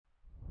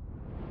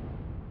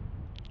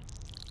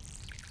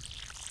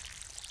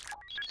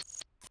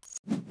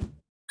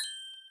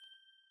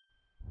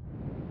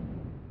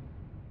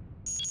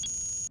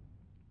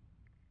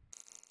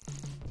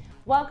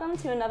Welcome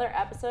to another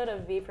episode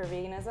of V for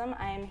Veganism.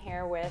 I am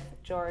here with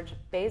George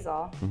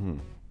Basil.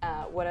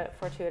 What a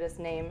fortuitous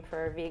name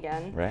for a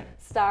vegan. Right.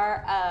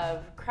 Star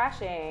of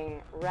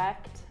Crashing,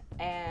 Wrecked,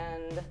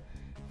 and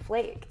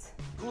Flaked.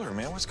 Cooler,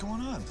 man, what's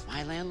going on?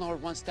 My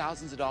landlord wants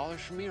thousands of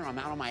dollars from me or I'm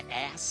out on my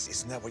ass.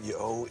 Isn't that what you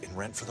owe in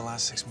rent for the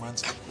last 6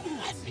 months? Come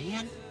on,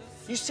 man.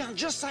 You sound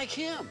just like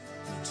him.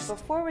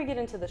 Before we get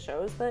into the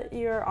shows that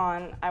you're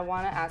on, I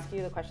want to ask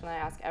you the question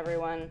that I ask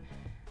everyone.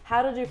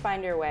 How did you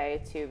find your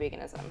way to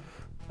veganism?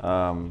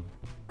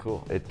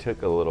 Cool. It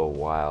took a little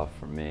while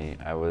for me.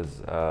 I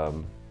was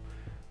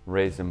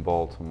raised in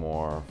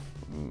Baltimore,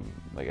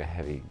 like a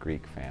heavy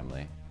Greek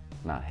family.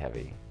 Not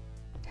heavy.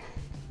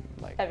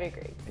 Like, Heavy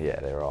Greeks. Yeah,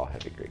 they were all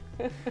heavy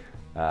Greeks.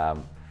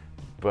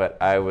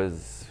 But I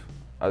was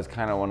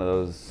kind of one of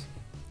those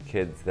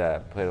kids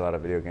that played a lot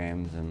of video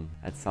games and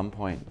at some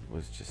point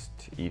was just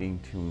eating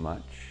too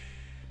much,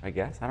 I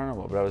guess. I don't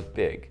know, but I was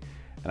big.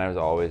 And I was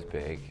always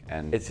big.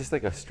 And it's just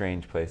like a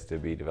strange place to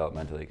be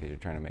developmentally because you're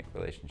trying to make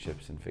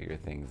relationships and figure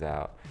things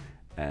out.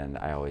 And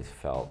I always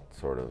felt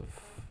sort of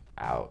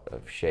out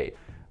of shape.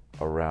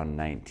 Around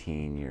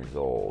 19 years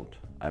old,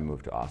 I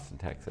moved to Austin,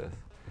 Texas.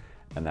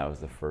 And that was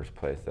the first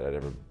place that I'd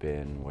ever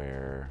been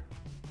where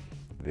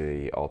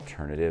the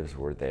alternatives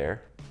were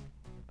there.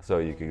 So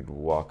you could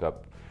walk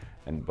up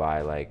and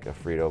buy like a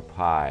Frito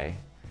pie,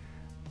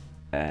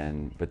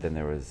 but then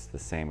there was the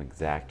same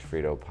exact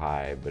Frito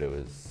pie, but it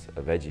was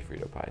a veggie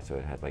Frito pie. So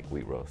it had like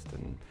wheat roast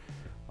and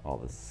all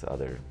this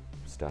other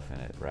stuff in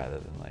it rather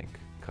than like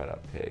cut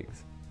up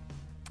pigs.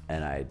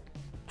 And I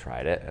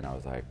tried it and I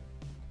was like,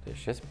 this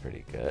shit's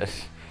pretty good.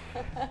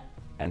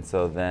 And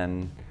so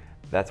then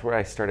that's where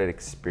I started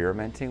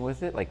experimenting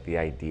with it. Like the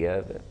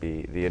idea that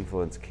the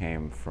influence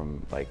came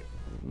from like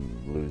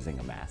losing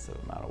a massive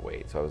amount of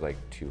weight. So I was like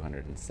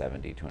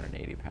 270,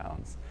 280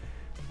 pounds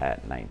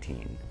at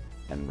 19.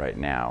 And right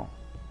now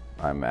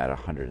I'm at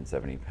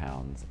 170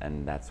 pounds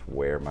and that's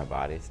where my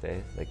body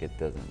stays. Like it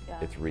doesn't,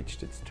 it's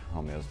reached its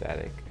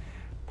homeostatic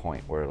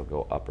point where it'll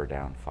go up or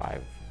down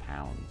 5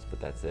 pounds, but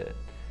that's it.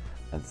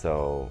 And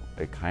so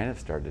it kind of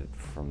started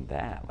from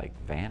that, like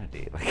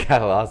vanity. Like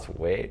I lost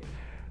weight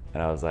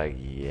and I was like,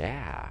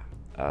 yeah.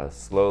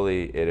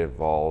 Slowly it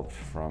evolved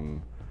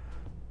from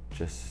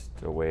just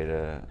a way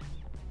to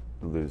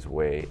lose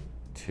weight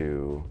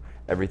to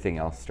everything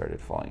else started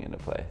falling into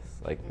place.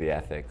 Like the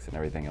ethics and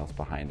everything else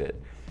behind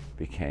it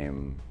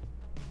became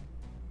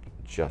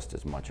just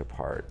as much a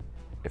part,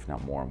 if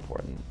not more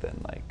important than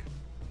like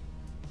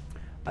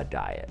a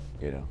diet,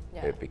 you know?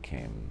 Yeah. It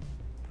became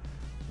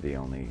the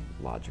only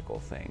logical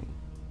thing.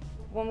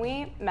 When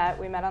we met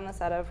on the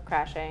set of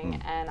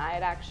Crashing, and I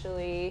had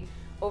actually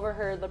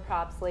overheard the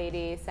props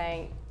lady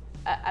saying,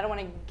 I don't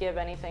want to give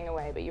anything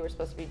away, but you were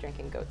supposed to be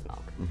drinking goat's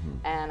milk.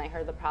 And I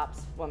heard the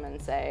props woman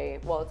say,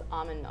 well, it's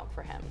almond milk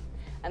for him.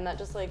 And that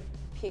just like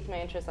piqued my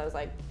interest. I was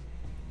like,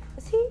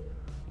 is he?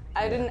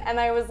 And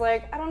I was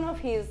like, I don't know if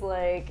he's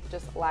like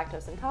just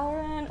lactose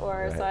intolerant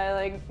or, Right. So I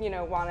like,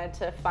 wanted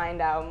to find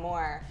out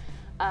more.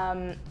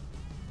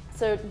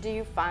 So do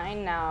you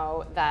find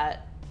now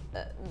that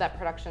that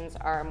productions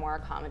are more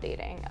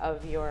accommodating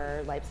of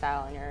your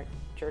lifestyle and your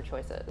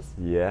choices?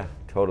 Yeah,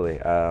 totally.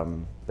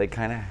 They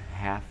kind of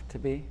have to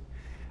be.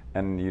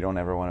 And you don't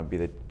ever want to be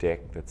the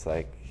dick that's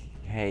like,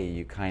 hey,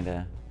 you kind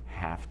of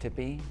have to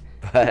be.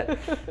 But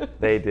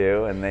they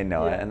do, and they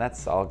know it, and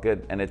that's all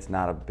good. And it's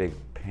not a big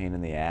pain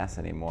in the ass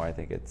anymore. I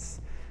think it's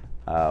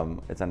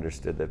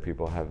understood that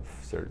people have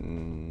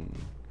certain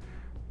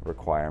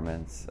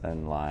requirements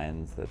and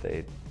lines that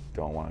they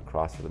don't want to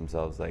cross for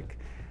themselves. Like,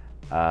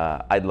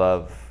 I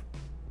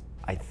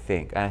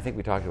think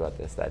we talked about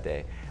this that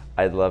day,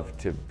 I'd love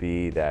to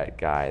be that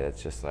guy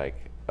that's just like,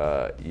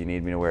 you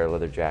need me to wear a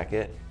leather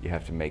jacket, you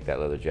have to make that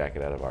leather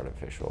jacket out of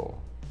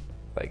artificial,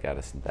 like out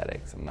of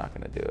synthetics. I'm not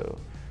gonna do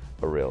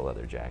a real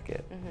leather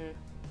jacket.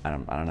 I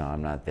don't know,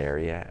 I'm not there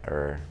yet,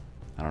 or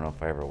I don't know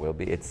if I ever will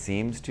be. It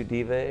seems too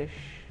diva-ish.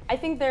 I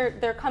think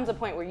there comes a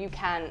point where you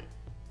can,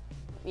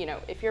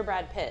 if you're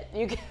Brad Pitt,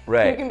 you can,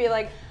 Right. you can be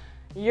like,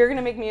 you're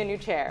gonna make me a new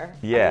chair.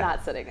 Yeah. I'm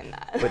not sitting in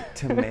that. But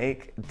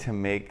to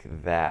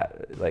make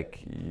that, like,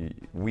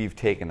 we've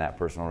taken that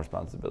personal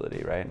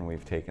responsibility, right? And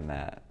we've taken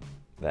that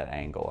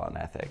angle on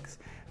ethics.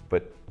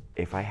 But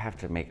if I have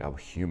to make a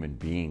human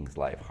being's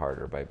life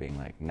harder by being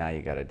like, now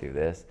you gotta do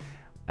this,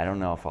 I don't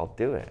know if I'll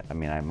do it. I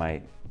mean, I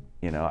might,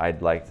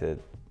 I'd like to,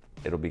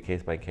 it'll be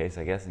case by case,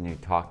 I guess, and you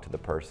talk to the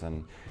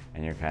person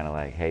and you're kind of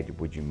like, hey,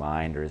 would you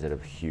mind, or is it a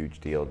huge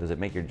deal? Does it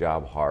make your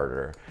job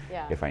harder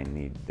if I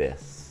need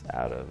this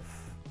out of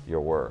your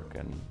work?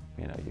 And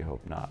you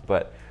hope not.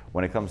 But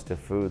when it comes to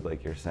food,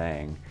 like you're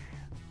saying,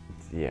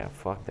 yeah,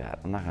 fuck that.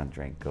 I'm not gonna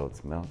drink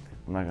goat's milk.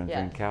 I'm not gonna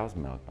drink cow's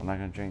milk.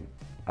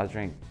 I'll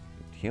drink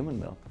human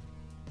milk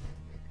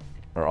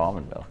or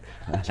almond milk.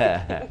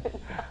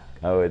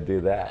 I would do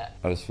that.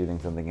 I was shooting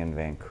something in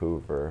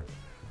Vancouver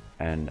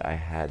and I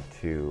had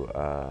to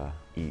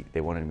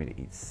they wanted me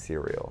to eat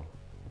cereal.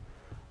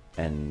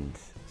 And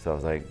so I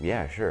was like,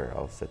 yeah, sure,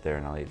 I'll sit there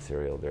and I'll eat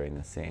cereal during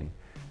this scene.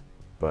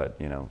 But,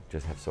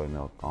 just have soy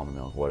milk, almond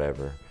milk,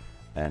 whatever.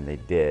 And they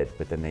did,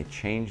 but then they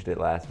changed it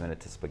last minute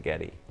to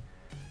spaghetti.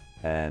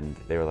 And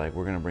they were like,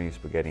 we're gonna bring you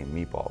spaghetti and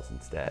meatballs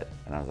instead.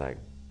 And I was like,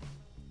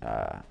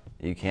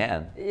 you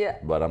can, Yeah.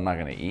 but I'm not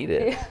gonna eat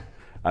it. Yeah.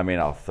 I mean,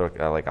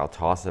 I'll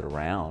toss it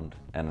around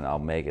and I'll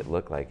make it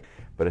look like,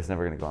 but it's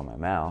never gonna go in my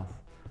mouth.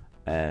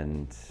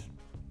 And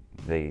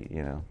they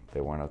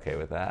weren't okay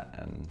with that,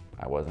 and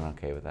I wasn't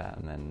okay with that,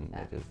 and then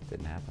it just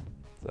didn't happen.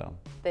 So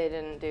They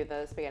didn't do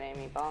the spaghetti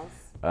and meatballs?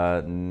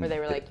 Or they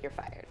were like, you're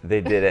fired?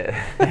 They did it.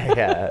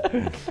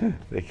 Yeah,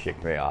 they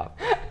kicked me off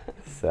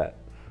set.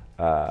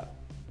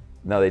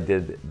 No, they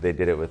did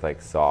it with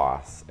like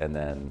sauce, and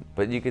then,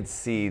 but you could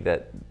see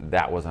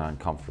that was an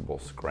uncomfortable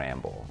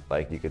scramble.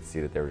 Like you could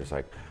see that they were just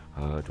like,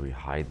 do we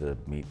hide the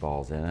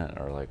meatballs in it,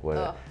 or like what?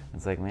 Ugh.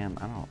 It's like, man,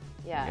 I don't.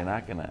 Yeah. You're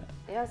not gonna.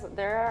 Yes,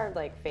 there are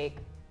like fake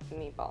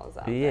meatballs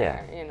out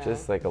Yeah, there. You know?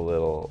 just like a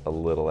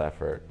little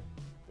effort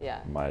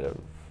Yeah. might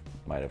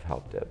have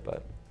helped it,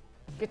 but.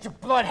 Get your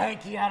blood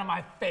hanky out of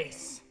my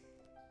face.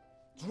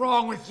 What's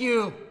wrong with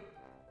you?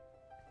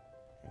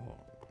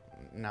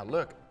 Now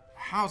look,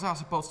 How's I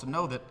supposed to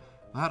know that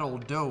that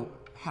old doe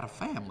had a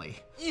family?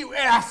 You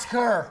ask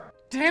her!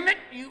 Damn it,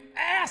 you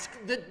ask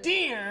the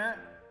deer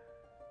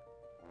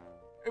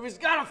if he's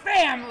got a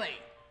family!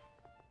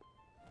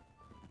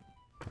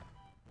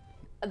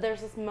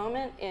 There's this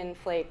moment in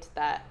Flaked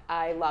that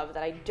I love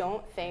that I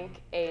don't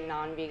think a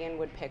non-vegan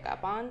would pick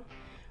up on,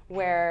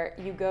 where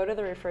you go to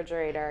the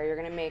refrigerator, you're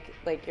gonna make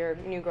like your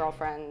new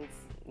girlfriend's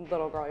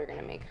little girl, you're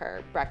gonna make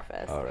her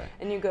breakfast. All right.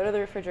 And you go to the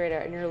refrigerator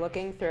and you're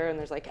looking through and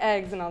there's like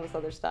eggs and all this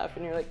other stuff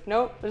and you're like,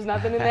 nope, there's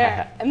nothing in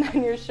there. And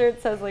then your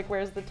shirt says like,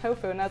 where's the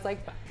tofu? And I was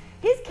like,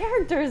 his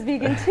character is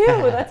vegan too.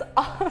 That's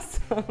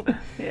awesome.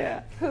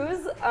 Yeah.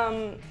 Whose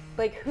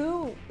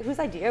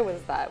idea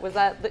was that? Was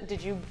that,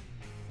 did you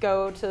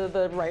go to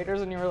the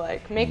writers and you were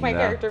like, make my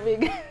character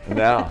vegan?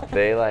 No,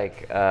 they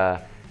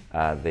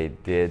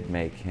did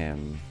make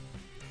him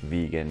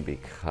vegan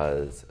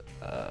because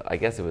I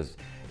guess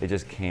it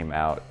just came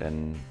out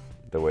in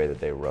the way that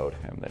they wrote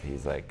him that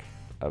he's like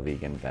a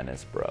vegan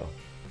Venice bro.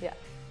 Yeah.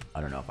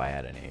 I don't know if I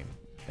had any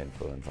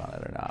influence on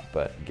it or not,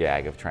 but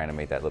gag of trying to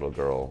make that little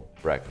girl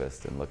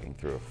breakfast and looking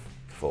through a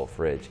full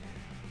fridge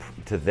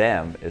to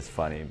them is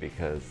funny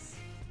because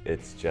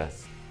it's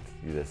just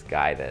this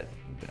guy that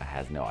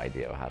has no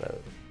idea how to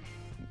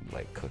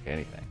like cook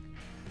anything,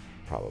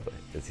 probably.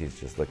 Because he's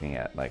just looking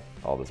at like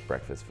all this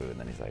breakfast food and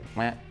then he's like,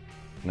 meh,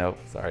 nope,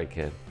 sorry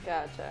kid.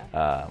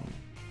 Gotcha.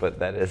 But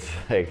that is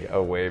like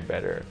a way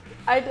better.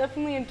 I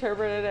definitely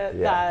interpreted it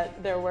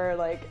that there were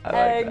like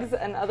eggs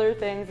and other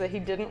things that he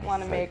didn't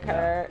want to make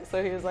her.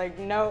 So he was like,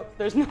 no,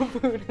 there's no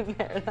food in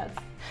there.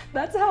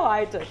 That's how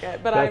I took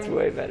it. But That's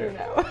way better. You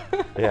know,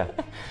 Yeah.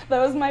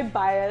 That was my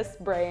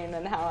biased brain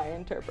and how I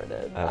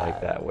interpreted I like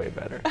that way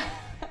better.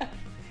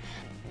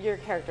 Your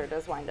character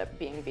does wind up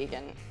being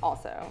vegan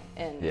also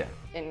in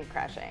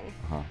Crashing.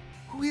 Uh-huh.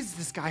 Who is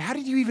this guy? How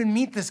did you even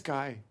meet this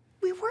guy?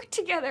 We work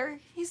together.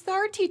 He's the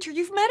art teacher.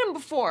 You've met him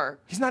before.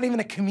 He's not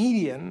even a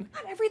comedian.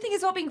 Not everything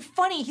is about being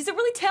funny. He's a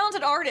really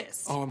talented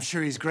artist. Oh, I'm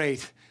sure he's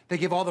great. They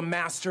give all the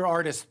master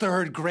artists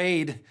 3rd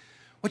grade.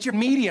 What's your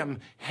medium?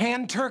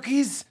 Hand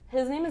turkeys?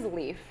 His name is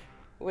Leaf,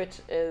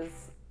 which is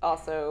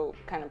also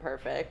kind of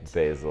perfect.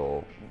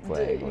 Basil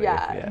playing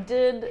Leaf,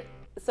 Did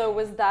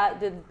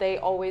they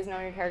always know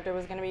your character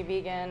was going to be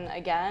vegan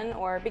again?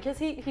 Or because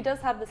he does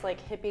have this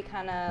like hippie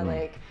kind of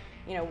like,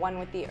 you know, one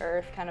with the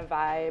earth kind of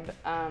vibe,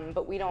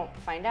 but we don't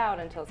find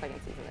out until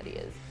 2nd season that he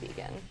is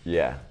vegan.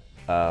 Yeah,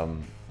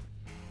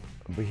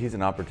 but he's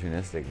an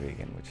opportunistic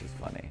vegan, which is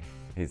funny.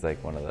 He's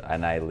like one of the,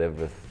 and I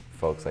live with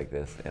folks like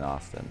this in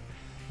Austin.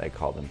 They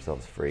call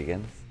themselves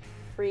freegans.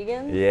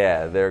 Freegans?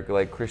 Yeah, they're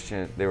like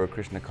they were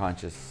Krishna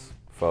conscious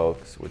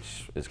folks,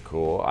 which is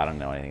cool. I don't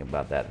know anything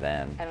about that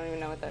then. I don't even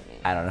know what that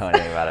means. I don't know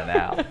anything about it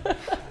now.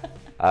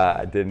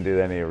 I didn't do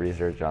any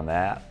research on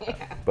that,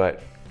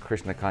 but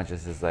Krishna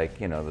conscious is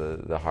like, you know,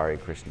 the Hare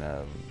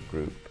Krishna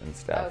group and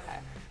stuff,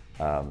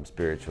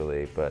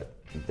 spiritually, but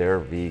they're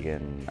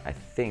vegan. I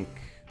think,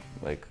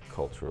 like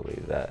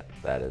culturally, that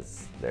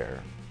is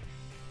their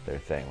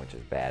thing, which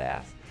is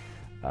badass.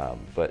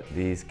 But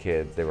these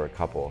kids, they were a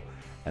couple,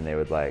 and they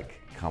would like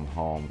come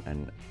home,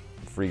 and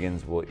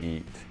freegans will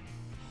eat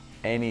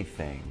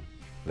anything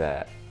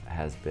that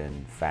has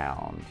been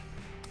found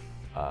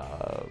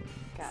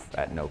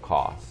at no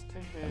cost,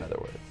 in other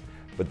words.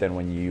 But then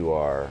when you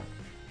are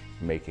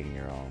making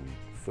your own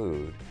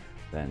food,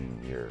 then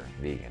you're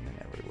vegan in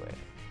every way.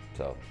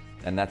 So,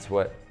 and that's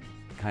what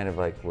kind of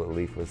like what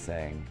Leaf was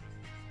saying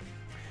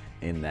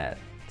in that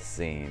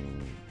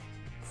scene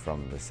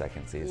from the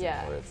 2nd season,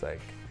 where it's like,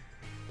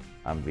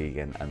 I'm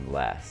vegan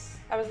unless.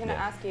 I was gonna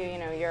ask you, you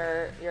know,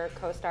 your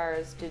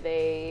co-stars, have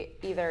they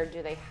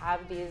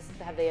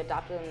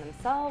adopted them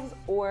themselves,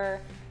 or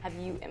have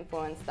you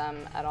influenced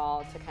them at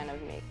all to kind of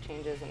make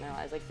changes in their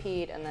lives, like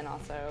Pete, and then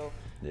also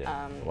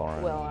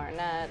Lauren, Will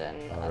Arnett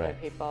and other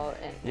people?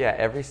 Yeah,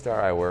 every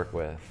star I work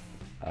with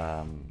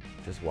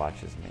just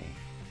watches me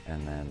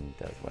and then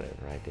does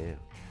whatever I do.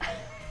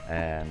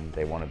 And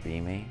they want to be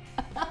me.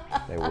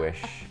 They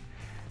wish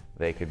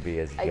they could be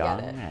as I get young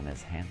it. and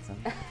as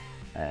handsome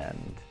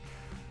and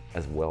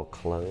as well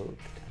clothed.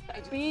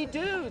 Be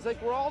dudes,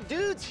 like we're all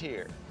dudes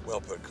here.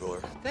 Well put, Cooler.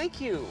 Thank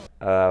you.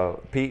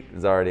 Pete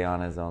is already on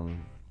his own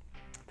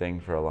thing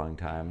for a long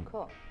time.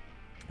 Cool.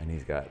 And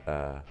he's got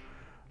a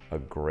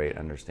great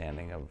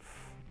understanding of,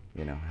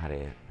 you know, how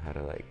to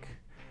like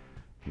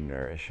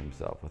nourish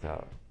himself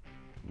without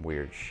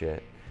weird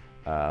shit.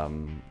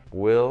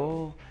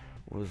 Will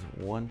was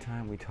one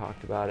time we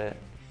talked about it.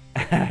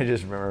 I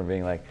just remember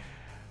being like,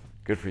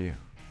 good for you.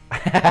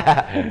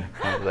 I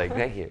was like,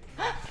 thank you.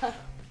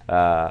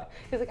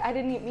 He's like, I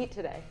didn't eat meat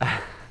today.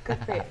 Good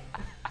for you.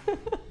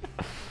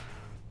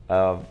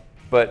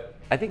 But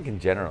I think in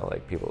general,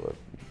 like people are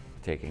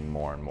taking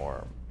more and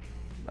more,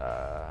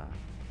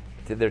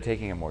 they're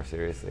taking it more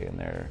seriously, and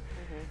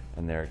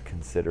they're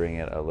considering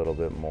it a little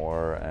bit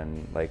more,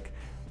 and like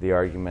the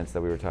arguments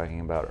that we were talking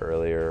about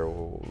earlier,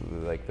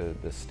 like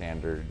the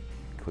standard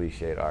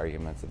cliched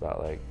arguments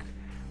about like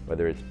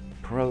whether it's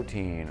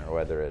protein or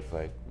whether it's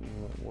like,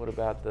 what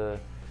about the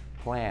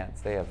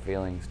plants? They have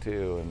feelings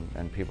too,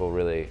 and people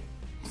really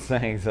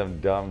saying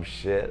some dumb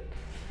shit.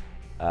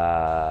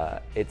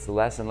 It's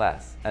less and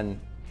less. And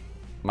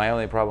my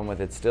only problem with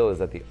it still is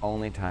that the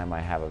only time I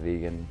have a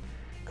vegan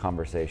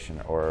conversation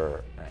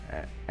or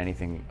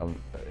anything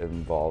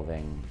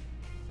involving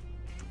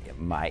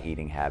my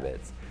eating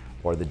habits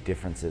or the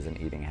differences in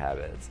eating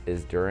habits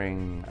is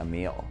during a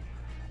meal.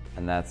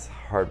 And that's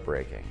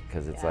heartbreaking,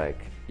 because it's like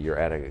you're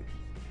at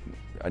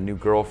a new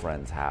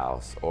girlfriend's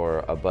house or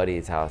a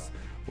buddy's house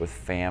with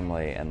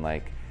family, and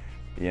like,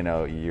 you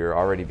know, you're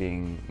already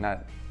being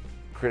not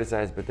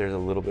criticized, but there's a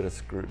little bit of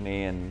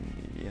scrutiny,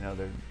 and you know,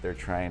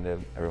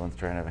 everyone's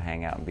trying to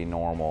hang out and be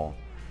normal,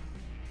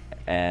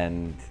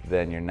 and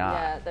then you're not.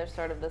 Yeah, there's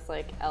sort of this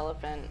like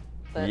elephant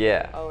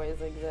that always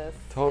exists.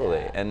 Totally.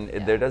 Yeah. And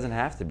there doesn't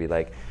have to be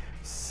like,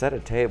 set a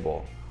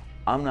table.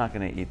 I'm not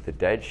gonna eat the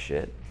dead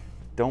shit.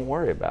 Don't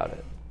worry about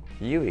it.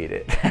 You eat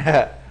it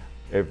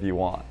if you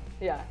want.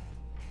 Yeah.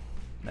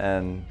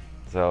 And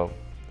so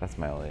that's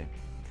my only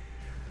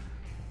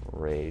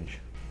rage.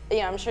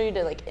 Yeah, I'm sure you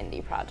did like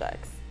indie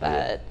projects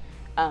that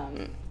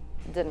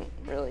didn't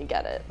really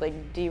get it.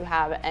 Like, do you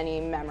have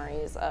any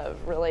memories of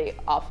really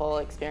awful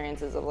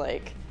experiences of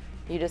like,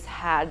 you just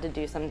had to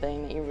do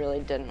something that you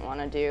really didn't want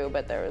to do,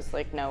 but there was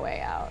like no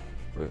way out?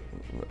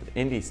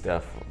 Indie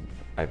stuff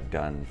I've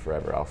done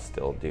forever, I'll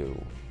still do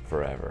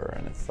forever,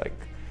 and it's like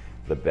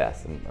the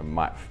best. And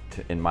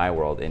in my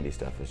world, indie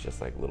stuff is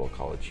just like little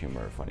college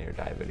humor, Funny or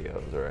Die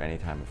videos, or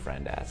anytime a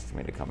friend asks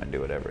me to come and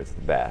do whatever, it's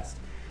the best.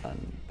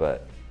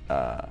 But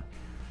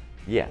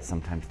yeah,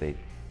 sometimes they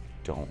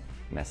don't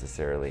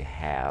necessarily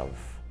have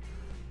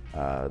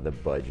the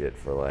budget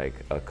for like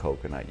a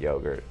coconut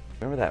yogurt.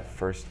 Remember that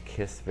first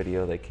Kiss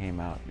video that came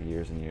out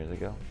years and years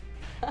ago?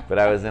 But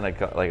I was in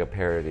a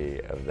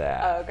parody of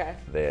that. Oh, okay.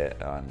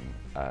 On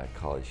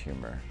College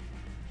Humor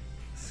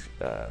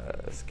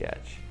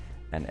sketch,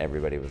 and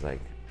everybody was like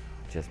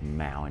just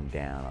mowing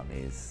down on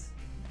these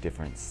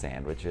different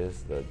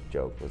sandwiches. The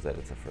joke was that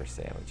it's a first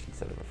sandwich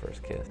instead of a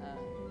first kiss.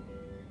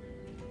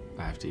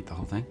 I have to eat the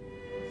whole thing?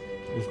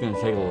 It's gonna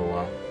take a little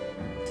while.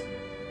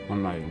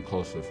 I'm not even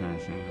close to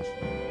finishing this.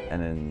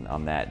 And then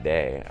on that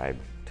day, I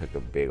took a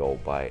big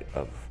old bite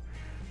of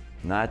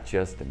not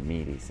just a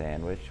meaty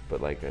sandwich,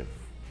 but like a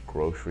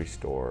grocery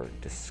store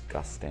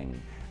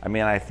disgusting. I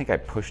mean, I think I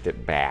pushed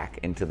it back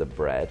into the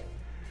bread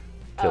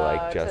to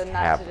like just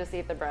not to just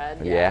eat the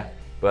bread. Yeah,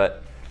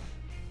 but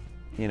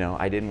you know,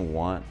 I didn't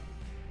want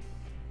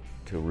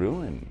to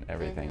ruin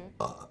everything.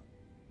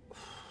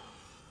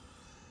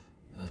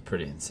 That's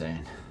pretty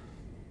insane.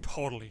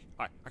 Totally.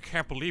 I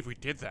can't believe we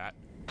did that.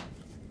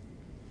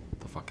 What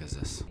the fuck is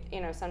this?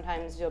 You know,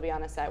 sometimes you'll be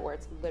on a set where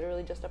it's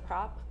literally just a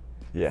prop.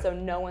 Yeah. So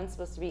no one's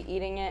supposed to be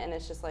eating it, and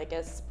it's just like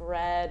a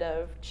spread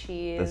of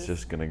cheese. That's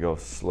just gonna go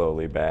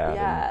slowly bad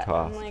and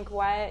tossed. I'm like,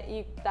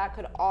 why? That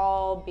could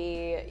all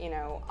be, you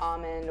know,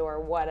 almond or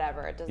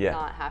whatever. It does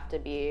not have to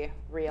be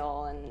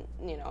real,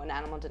 and you know, an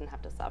animal didn't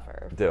have to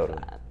suffer for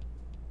that.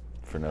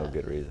 For no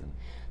good reason.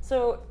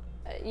 So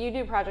you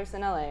do projects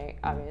in LA,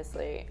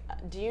 obviously.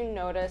 Do you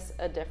notice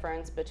a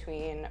difference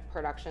between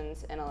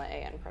productions in LA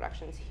and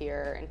productions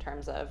here in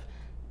terms of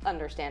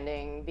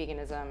understanding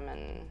veganism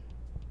and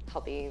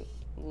healthy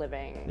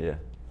living? Yeah,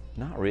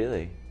 not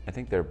really. I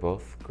think they're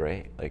both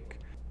great. Like,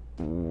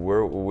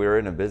 we're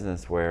in a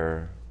business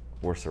where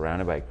we're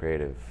surrounded by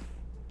creative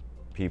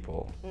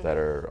people that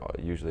are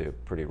usually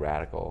pretty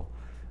radical,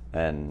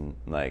 and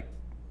like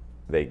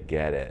they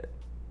get it,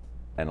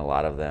 and a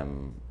lot of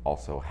them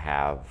also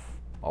have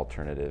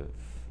alternative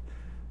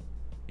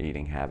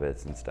eating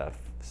habits and stuff.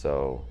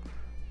 So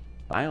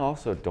I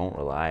also don't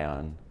rely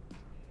on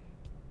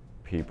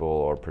people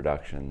or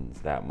productions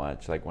that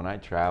much. Like when I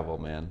travel,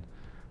 man,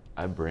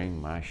 I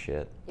bring my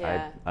shit.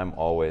 Yeah.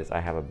 I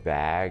have a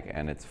bag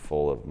and it's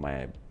full of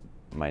my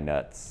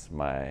nuts.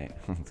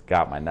 It's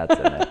got my nuts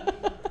in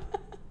it.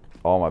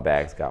 All my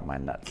bags got my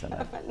nuts in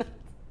it.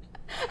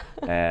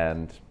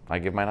 And I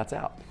give my nuts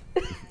out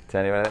to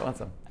anybody that wants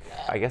them.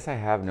 I guess I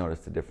have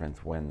noticed a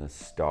difference when the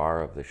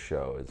star of the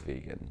show is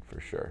vegan, for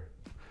sure.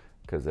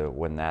 Because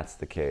when that's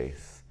the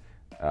case,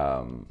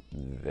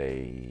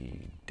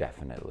 they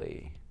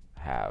definitely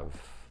have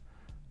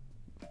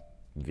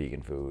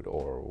vegan food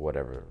or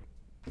whatever,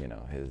 you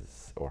know,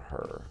 his or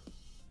her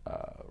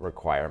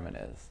requirement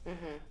is.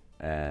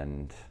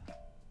 And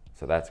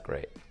so that's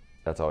great.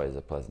 That's always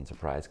a pleasant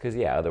surprise. Because,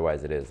 yeah,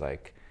 otherwise it is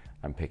like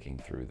I'm picking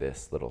through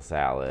this little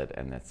salad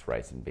and it's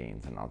rice and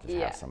beans, and I'll just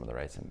have some of the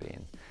rice and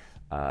beans.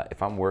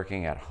 If I'm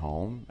working at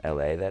home,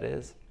 LA that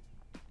is,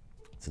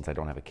 since I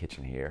don't have a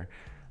kitchen here,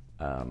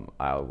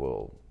 I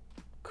will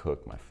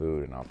cook my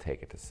food and I'll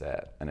take it to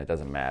set. And it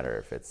doesn't matter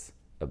if it's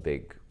a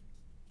big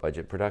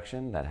budget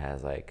production that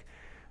has like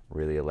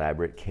really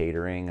elaborate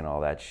catering and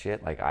all that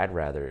shit. Like, I'd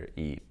rather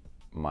eat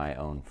my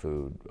own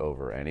food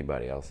over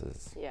anybody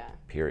else's,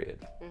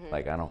 period.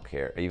 Like, I don't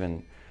care.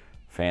 Even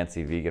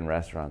fancy vegan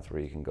restaurants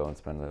where you can go and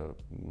spend a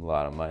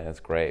lot of money, that's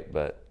great,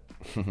 but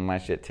my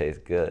shit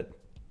tastes good.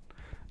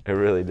 It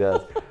really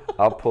does.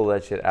 I'll pull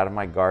that shit out of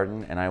my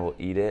garden and I will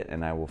eat it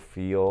and I will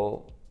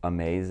feel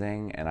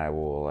amazing and I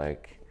will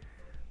like,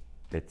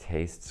 it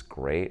tastes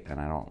great, and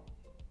I don't,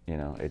 you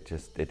know, it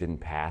didn't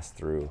pass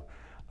through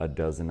a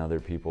dozen other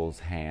people's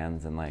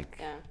hands and like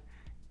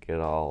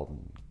get all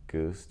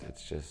goosed.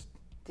 It's just.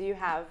 Do you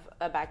have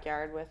a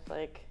backyard with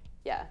like,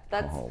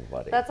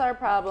 that's our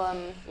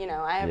problem. You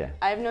know, I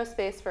have no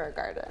space for a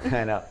garden.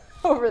 I know.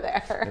 Over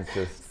there. It's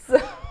just.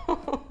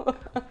 So.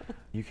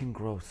 You can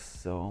grow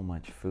so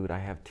much food. I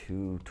have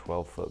 2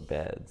 12-foot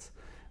beds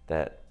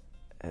that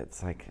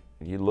it's like,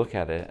 you look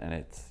at it and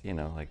it's, you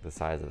know, like the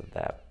size of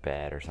that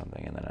bed or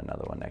something, and then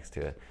another one next to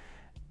it.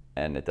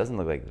 And it doesn't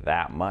look like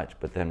that much,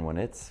 but then when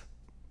it's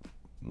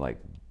like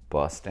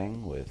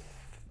busting with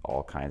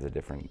all kinds of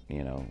different,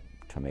 you know,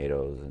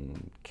 tomatoes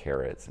and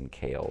carrots and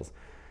kales,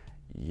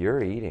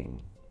 you're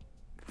eating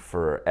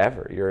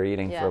forever. You're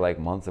eating for like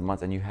months and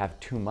months, and you have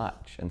too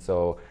much. And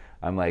so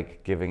I'm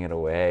like giving it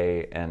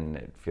away and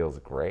it feels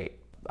great.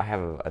 I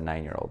have a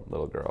 9-year-old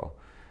little girl,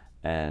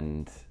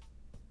 and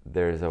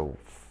there's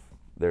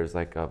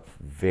like a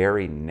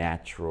very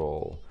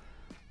natural,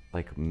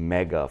 like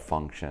mega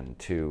function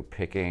to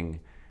picking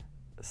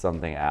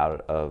something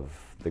out of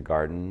the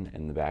garden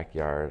in the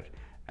backyard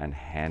and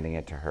handing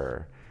it to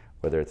her,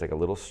 whether it's like a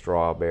little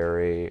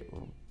strawberry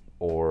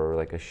or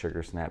like a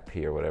sugar snap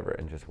pea or whatever,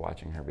 and just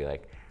watching her be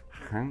like,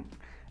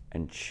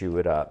 and chew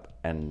it up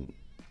and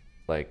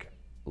like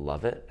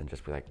love it and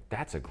just be like,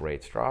 that's a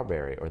great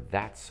strawberry, or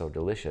that's so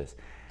delicious.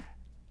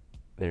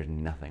 There's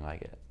nothing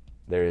like it.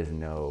 There is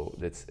no,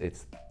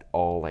 it's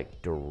all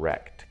like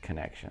direct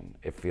connection.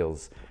 It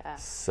feels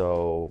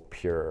so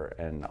pure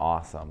and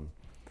awesome.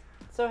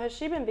 So has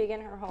she been vegan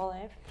her whole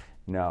life?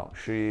 No,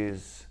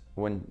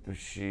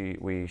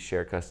 we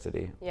share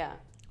custody. Yeah.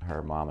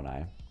 Her mom and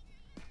I.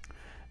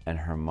 And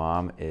her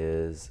mom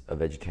is a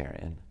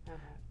vegetarian. Okay.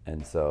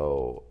 And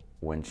so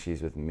when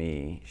she's with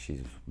me,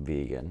 she's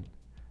vegan.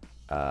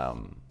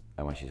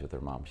 And when she's with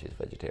her mom, she's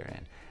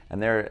vegetarian.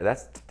 And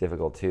that's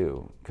difficult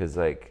too, because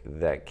like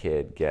that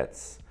kid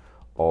gets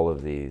all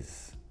of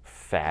these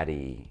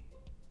fatty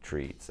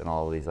treats and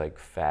all of these like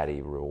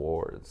fatty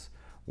rewards,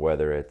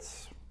 whether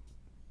it's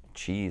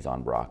cheese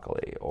on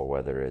broccoli or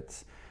whether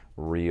it's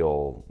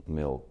real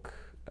milk,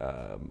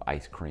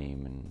 ice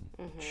cream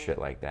and shit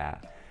like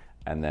that.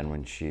 And then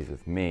when she's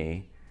with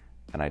me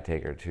and I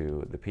take her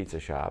to the pizza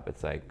shop,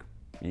 it's like,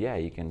 yeah,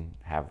 you can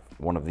have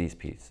one of these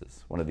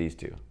pieces, one of these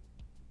two,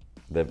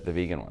 the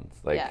vegan ones.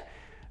 Like,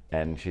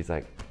 and she's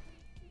like,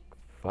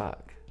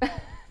 fuck, I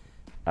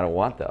don't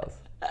want those.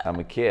 I'm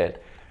a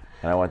kid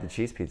and I want the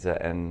cheese pizza.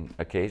 And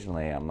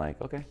occasionally I'm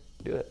like, okay,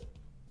 do it.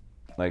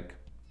 Like,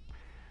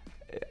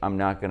 I'm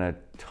not gonna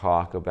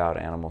talk about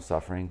animal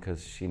suffering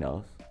because she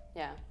knows.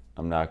 Yeah.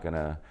 I'm not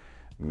gonna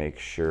make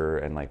sure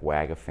and like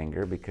wag a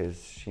finger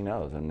because she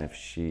knows. And if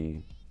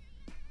she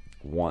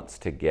wants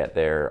to get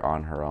there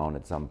on her own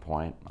at some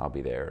point, I'll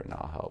be there and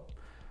I'll help.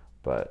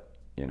 But,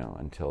 you know,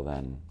 until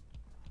then,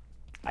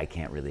 I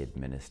can't really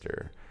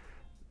administer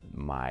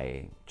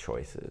my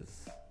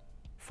choices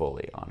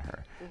fully on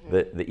her.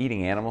 The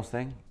eating animals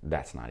thing,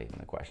 that's not even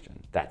a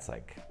question. That's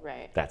like,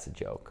 that's a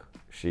joke.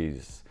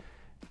 She's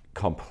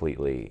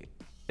completely,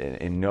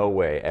 in no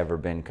way ever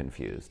been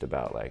confused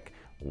about like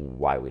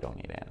why we don't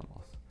eat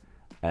animals.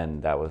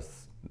 And that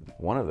was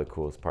one of the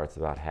coolest parts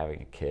about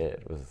having a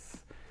kid, was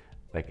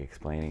like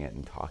explaining it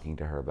and talking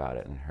to her about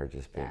it, and her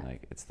just being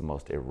like, it's the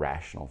most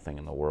irrational thing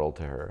in the world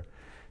to her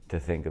to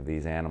think of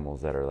these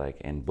animals that are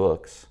like in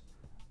books,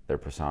 they're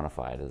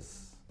personified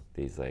as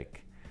these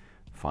like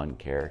fun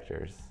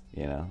characters,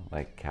 you know,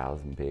 like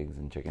cows and pigs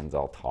and chickens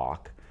all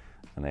talk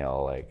and they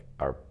all like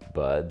are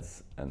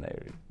buds and they,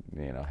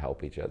 you know,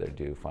 help each other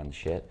do fun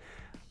shit.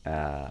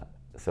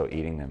 So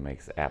eating them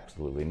makes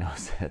absolutely no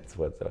sense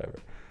whatsoever,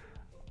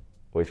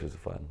 which was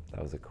fun.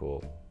 That was a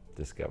cool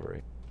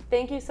discovery.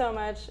 Thank you so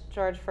much,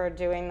 George, for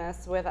doing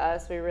this with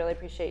us. We really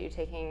appreciate you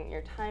taking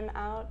your time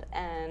out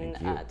and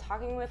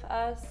talking with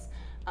us.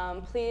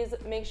 Please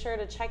make sure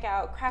to check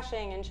out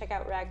Crashing and check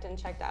out Wrecked and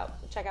check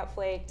out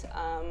Flaked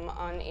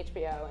on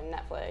HBO and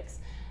Netflix.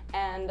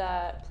 And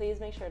please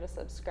make sure to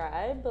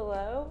subscribe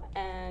below,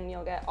 and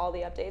you'll get all the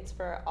updates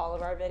for all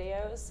of our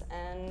videos,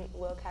 and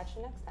we'll catch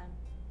you next time.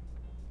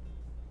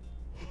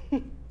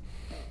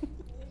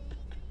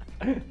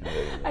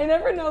 I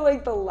never know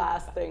like the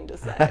last thing to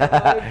say.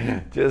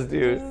 Like, just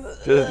do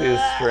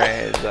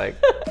strange, like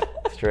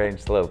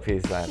strange slow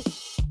peace sign.